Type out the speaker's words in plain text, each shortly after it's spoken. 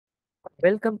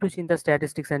Welcome to Cheenta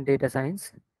Statistics and Data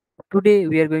Science. Today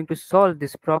we are going to solve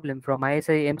this problem from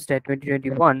ISI MStat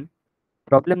 2021,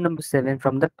 problem number 7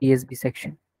 from the PSB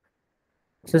section.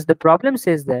 So the problem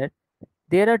says that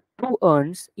there are two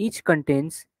urns, each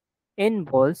contains n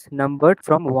balls numbered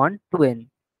from 1 to n.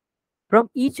 From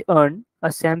each urn,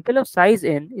 a sample of size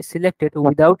n is selected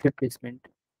without replacement.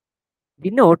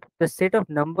 Denote the set of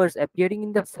numbers appearing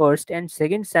in the first and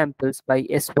second samples by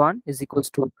S1 is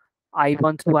equals to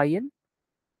I1 through In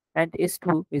and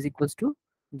S2 is equals to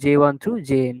J1 through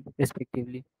Jn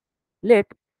respectively. Let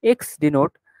X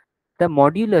denote the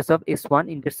modulus of S1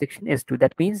 intersection S2.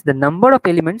 That means the number of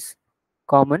elements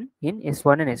common in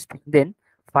S1 and S2. Then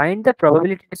find the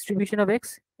probability distribution of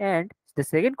X. And the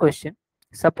second question,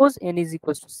 suppose n is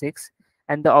equals to 6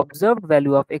 and the observed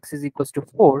value of X is equals to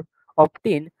 4,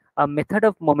 obtain a method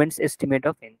of moments estimate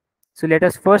of n. So let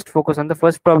us first focus on the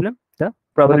first problem, the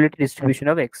probability distribution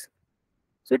of X.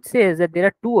 So it says that there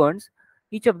are two urns,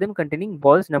 each of them containing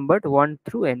balls numbered 1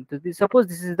 through n. So suppose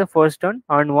this is the first urn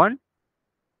 1,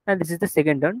 and this is the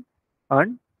second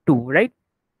urn 2, right?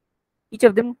 Each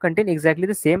of them contain exactly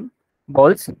the same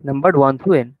balls numbered 1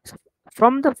 through n. So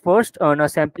from the first urn, a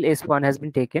sample S1 has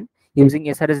been taken using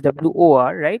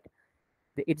SRSWOR, right?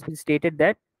 It's been stated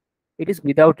that it is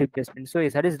without replacement. So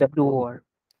SRSWOR.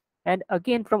 And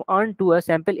again from urn 2, a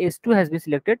sample S2 has been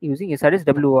selected using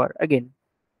SRSWOR again.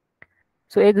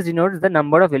 So X denotes the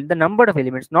number of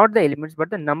elements, not the elements, but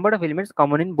the number of elements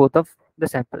common in both of the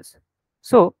samples.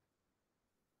 So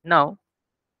now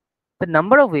the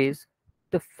number of ways,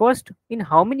 the first, in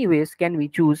how many ways can we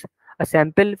choose a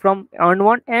sample from urn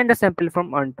 1 and a sample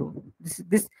from urn 2?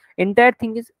 This entire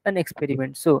thing is an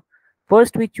experiment. So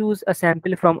first we choose a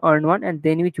sample from urn 1 and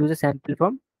then we choose a sample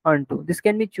from urn 2. This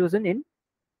can be chosen in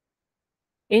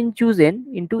n choose n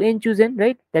into n choose n,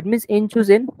 right? That means n choose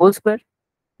n whole square,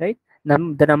 right?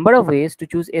 The number of ways to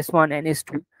choose S1 and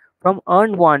S2 from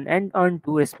urn 1 and urn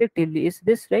 2 respectively is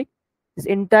this, right? This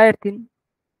entire thing,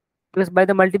 because by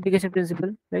the multiplication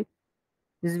principle, right?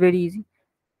 This is very easy.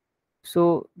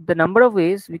 So the number of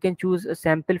ways we can choose a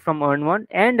sample from urn 1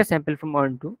 and a sample from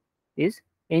urn 2 is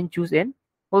n choose n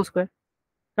whole square.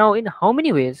 Now in how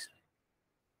many ways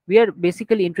we are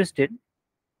basically interested,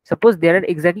 suppose there are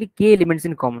exactly k elements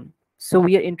in common. So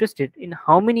we are interested in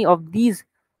how many of these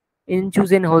n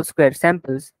choose n whole square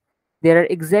samples there are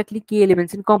exactly k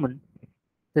elements in common.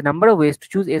 The number of ways to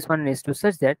choose S1 and S2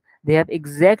 such that they have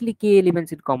exactly k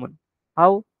elements in common.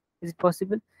 How is it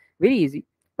possible? Very easy.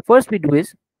 First we do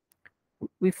is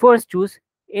we first choose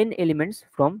n elements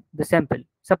from the sample.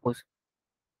 Suppose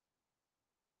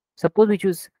we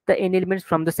choose the n elements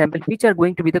from the sample which are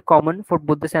going to be the common for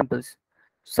both the samples.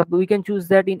 So we can choose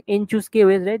that in n choose k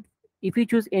ways, right? If we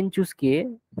choose n choose k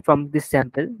from this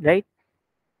sample, right?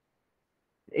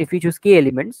 If we choose k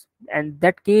elements and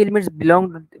that k elements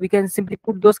belong, we can simply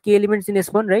put those k elements in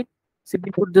S1, right? Simply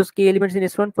put those k elements in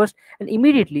S1 first, and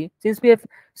immediately, since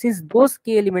those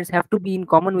k elements have to be in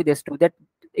common with S2, that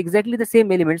exactly the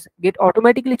same elements get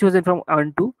automatically chosen from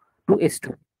urn2 to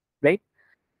S2, right?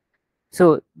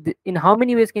 So in how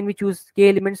many ways can we choose k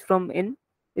elements from n?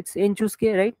 It's n choose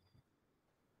k, right?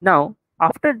 Now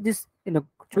after this,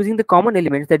 choosing the common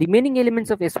elements, the remaining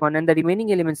elements of S1 and the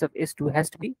remaining elements of S2 has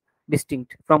to be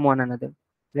distinct from one another,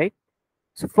 right?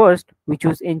 So first we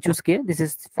choose n choose k. This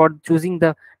is for choosing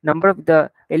the number of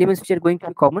the elements which are going to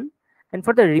be common. And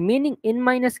for the remaining n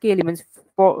minus k elements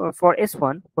for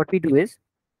S1, what we do is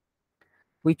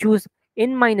we choose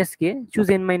n minus k,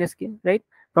 right?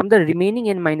 From the remaining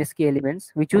n minus k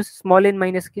elements, we choose small n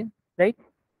minus k, right?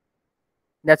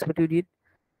 That's what we did.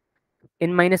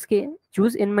 N minus k,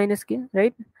 choose n minus k,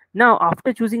 right? Now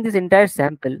after choosing this entire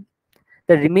sample,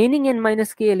 the remaining n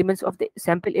minus k elements of the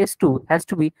sample S2 has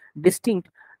to be distinct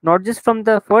not just from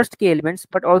the first k elements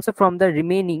but also from the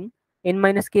remaining n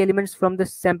minus k elements from the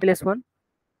sample S1.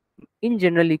 In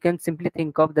general, you can simply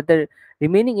think of that the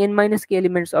remaining n minus k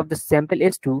elements of the sample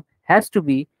S2 has to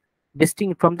be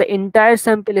distinct from the entire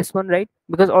sample S1, right?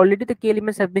 Because already the k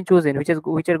elements have been chosen, which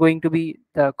are going to be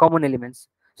the common elements.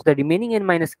 So the remaining n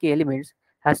minus k elements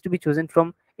has to be chosen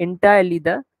from entirely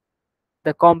the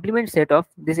complement set of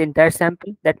this entire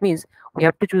sample. That means we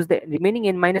have to choose the remaining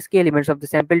n minus k elements of the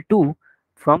sample 2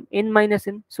 from n minus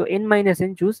n. So n minus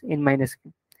n, choose n minus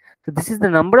k. So this is the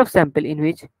number of sample in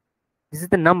which this is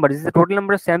the total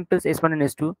number of samples S1 and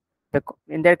S2, the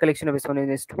entire collection of S1 and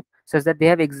S2, such that they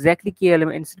have exactly k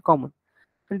elements in common.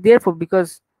 And therefore,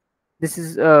 because this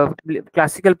is a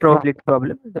classical probability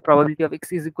problem, the probability of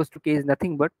x is equals to k is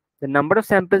nothing but the number of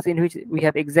samples in which we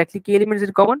have exactly k elements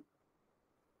in common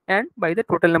and by the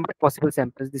total number of possible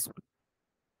samples, this one.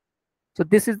 So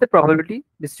this is the probability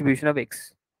distribution of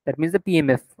x. That means the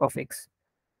PMF of x.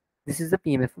 This is the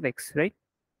PMF of x, right?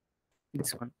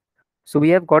 This one. So we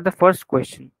have got the first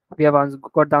question. We have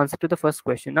got the answer to the first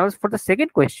question. Now for the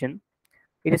second question,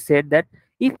 it is said that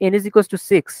if n is equals to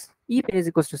 6, if n is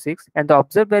equals to 6 and the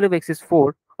observed value of x is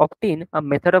 4, obtain a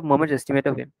method of moments estimate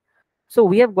of n. So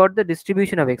we have got the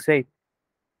distribution of x, right?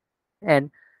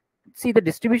 And see the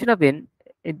distribution of n,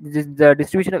 the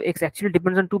distribution of x actually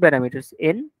depends on two parameters,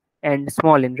 n and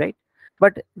small n, right?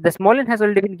 But the small n has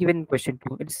already been given in question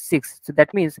 2. It's 6. So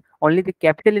that means only the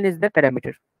capital N is the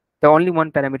parameter. The only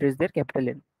one parameter is there, capital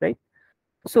N, right?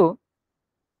 So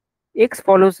x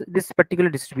follows this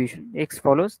particular distribution. X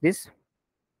follows this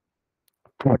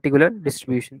particular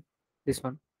distribution. This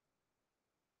one.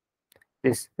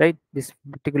 This, right? This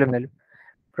particular value.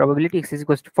 Probability x is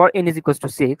equals to, for n is equals to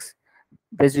 6.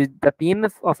 The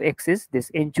PMF of x is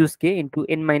this, n choose k into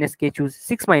n minus k choose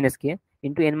 6 minus k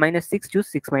into n minus 6 choose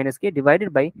 6 minus k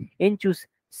divided by n choose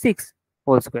 6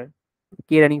 whole square,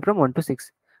 k running from 1 to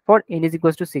 6 for n is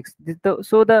equals to 6.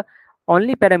 So the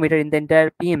only parameter in the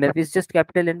entire PMF is just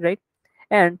capital N, right?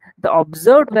 And the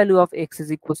observed value of x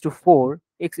is equals to 4.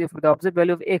 X, if the observed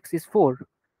value of x is 4,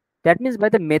 that means by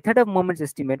the method of moments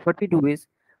estimate, what we do is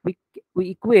we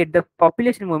equate the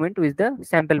population moment with the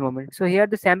sample moment. So here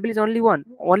the sample is only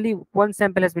one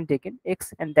sample has been taken,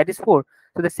 x, and that is 4.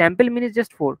 So the sample mean is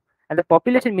just 4, and the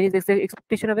population mean is the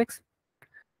expectation of x.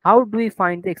 How do we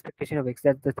find the expectation of x?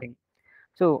 That's the thing.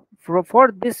 So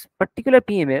for this particular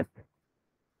PMF,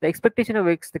 the expectation of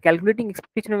x, the calculating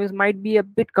expectation of x might be a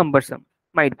bit cumbersome,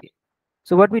 might be.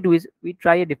 So what we do is we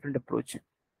try a different approach.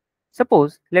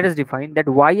 Suppose, let us define that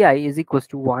yi is equals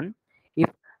to 1 if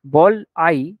ball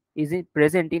I is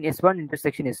present in S1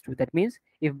 intersection S2. That means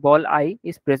if ball I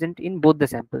is present in both the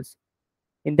samples.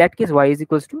 In that case, y is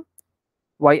equals to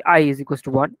yi is equals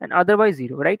to 1 and otherwise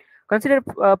 0, right? Consider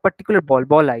a particular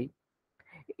ball I.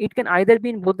 It can either be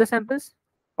in both the samples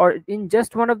or in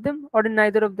just one of them or in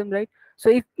neither of them, right? So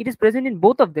if it is present in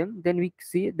both of them, then we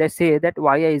say that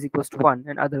yi is equals to 1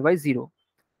 and otherwise 0.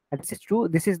 And this is true.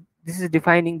 We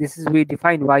define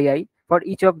yi for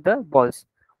each of the balls,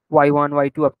 y1,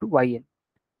 y2 up to yn.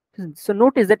 So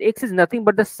notice that x is nothing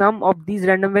but the sum of these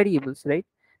random variables, right?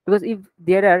 Because if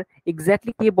there are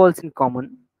exactly k balls in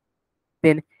common,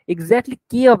 then exactly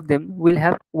k of them will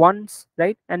have ones,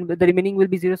 right? And the remaining will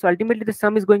be 0. So ultimately the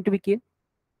sum is going to be k,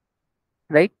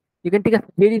 right? You can take a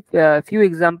very few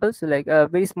examples, like a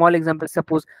very small example.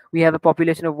 Suppose we have a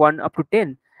population of 1 up to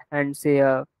 10 and say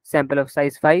a sample of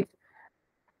size 5.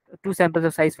 Two samples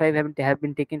of size 5 have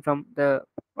been taken from the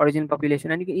original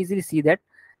population, and you can easily see that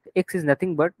x is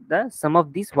nothing but the sum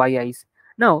of these yi's.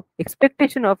 Now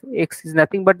expectation of x is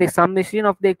nothing but the summation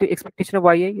of the expectation of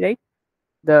yi, right?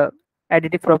 The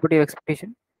additive property of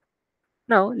expectation.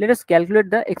 Now let us calculate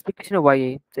the expectation of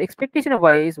yi. So expectation of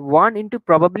yi is 1 into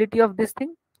probability of this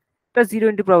thing plus 0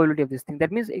 into probability of this thing.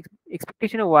 That means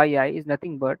expectation of yi is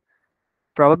nothing but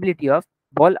probability of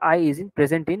ball I is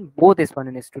present in both S1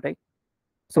 and S2, right?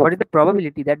 So what is the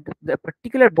probability that the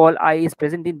particular ball I is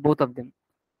present in both of them?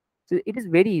 So it is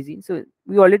very easy. So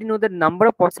we already know the number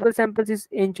of possible samples is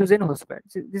n choose n whole square.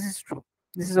 So this is true.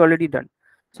 This is already done.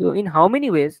 So in how many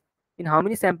ways, in how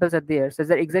many samples are there such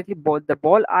that exactly the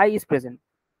ball I is present?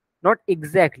 Not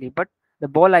exactly, but the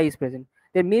ball I is present.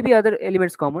 There may be other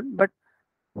elements common, but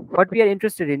what we are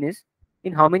interested in is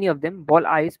in how many of them ball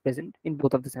I is present in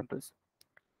both of the samples.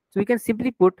 So we can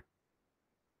simply put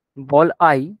ball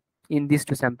I in these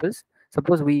two samples.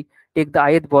 Suppose we take the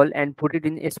ith ball and put it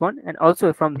in S1, and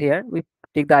also from here we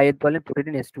take the ith ball and put it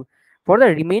in S2. For the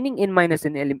remaining n minus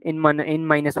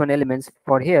n-1 elements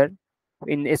for here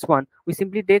in S1, we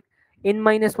simply take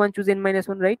n-1 choose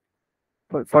n-1, right?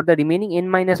 For the remaining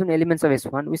n-1 elements of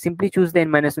S1, we simply choose the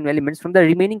n-1 elements from the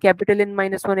remaining capital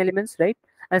N-1 elements, right?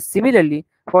 And similarly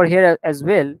for here as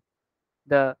well,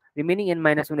 the remaining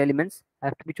n-1 elements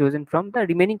have to be chosen from the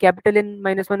remaining capital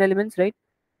N-1 elements, right?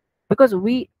 Because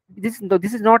this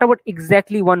is not about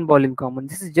exactly one ball in common.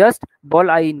 This is just ball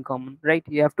I in common, right?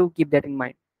 You have to keep that in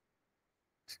mind.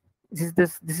 This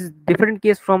is different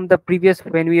case from the previous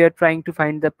when we are trying to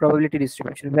find the probability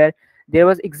distribution where there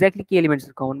was exactly k elements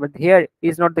in common, but here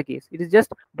is not the case. It is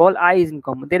just ball I is in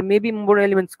common. There may be more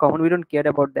elements common, we don't care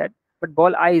about that, but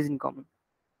ball I is in common.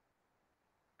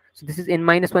 So this is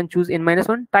n-1 choose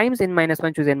n-1 times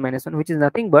n-1 choose n-1, which is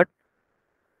nothing but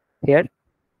here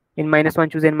n-1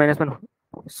 choose n-1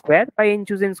 square by n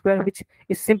choose n square, which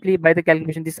is simply by the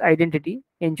calculation this identity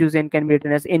n choose n can be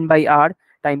written as n by r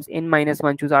times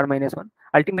n-1 choose r-1.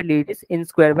 Ultimately it is n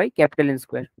square by capital N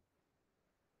square.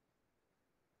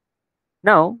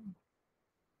 Now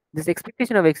This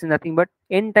expectation of x is nothing but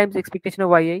n times expectation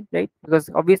of yi, right? Because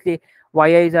obviously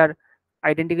yi's are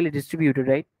identically distributed,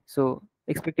 right? So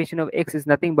expectation of x is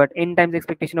nothing but n times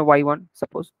expectation of y1,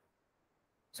 suppose.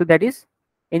 So that is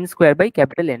n square by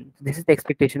capital N. This is the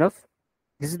expectation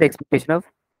of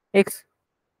x.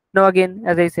 Now again,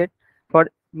 as I said, for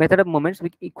method of moments,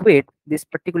 we equate this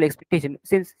particular expectation.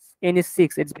 Since n is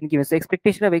 6, it's been given. So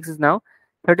expectation of x is now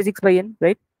 36 by n,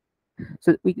 right?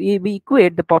 So we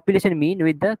equate the population mean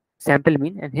with the sample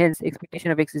mean, and hence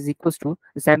expectation of x is equals to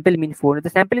the sample mean 4. The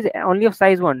sample is only of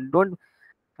size 1. Don't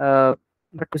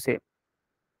what to say?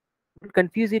 Don't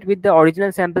confuse it with the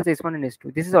original samples s1 and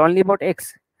s2. This is only about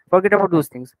x. Forget about those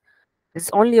things. This is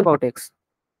only about x.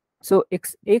 So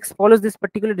x follows this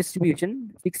particular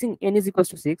distribution. Fixing n is equals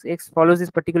to 6. X follows this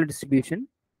particular distribution,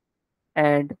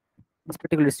 and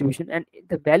and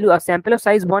the value of sample of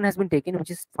size 1 has been taken,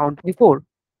 which is found to be 4.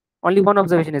 Only one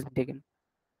observation has been taken.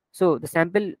 So the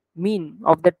sample mean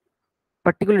of that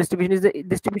particular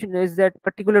distribution is that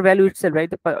particular value itself,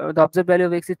 right? The observed value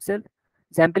of x itself.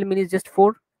 Sample mean is just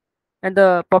 4, and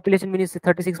the population mean is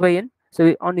 36 by n.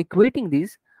 So on equating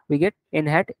these, we get n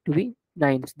hat to be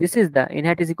 9. So this is the n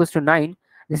hat is equals to 9.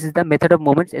 This is the method of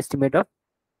moments estimate of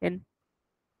n,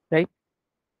 right?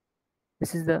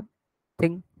 This is the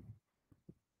thing.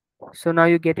 So now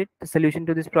you get it, the solution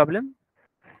to this problem.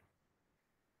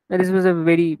 And this was a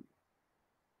very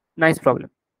nice problem.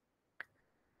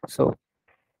 So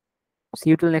see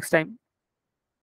you till next time.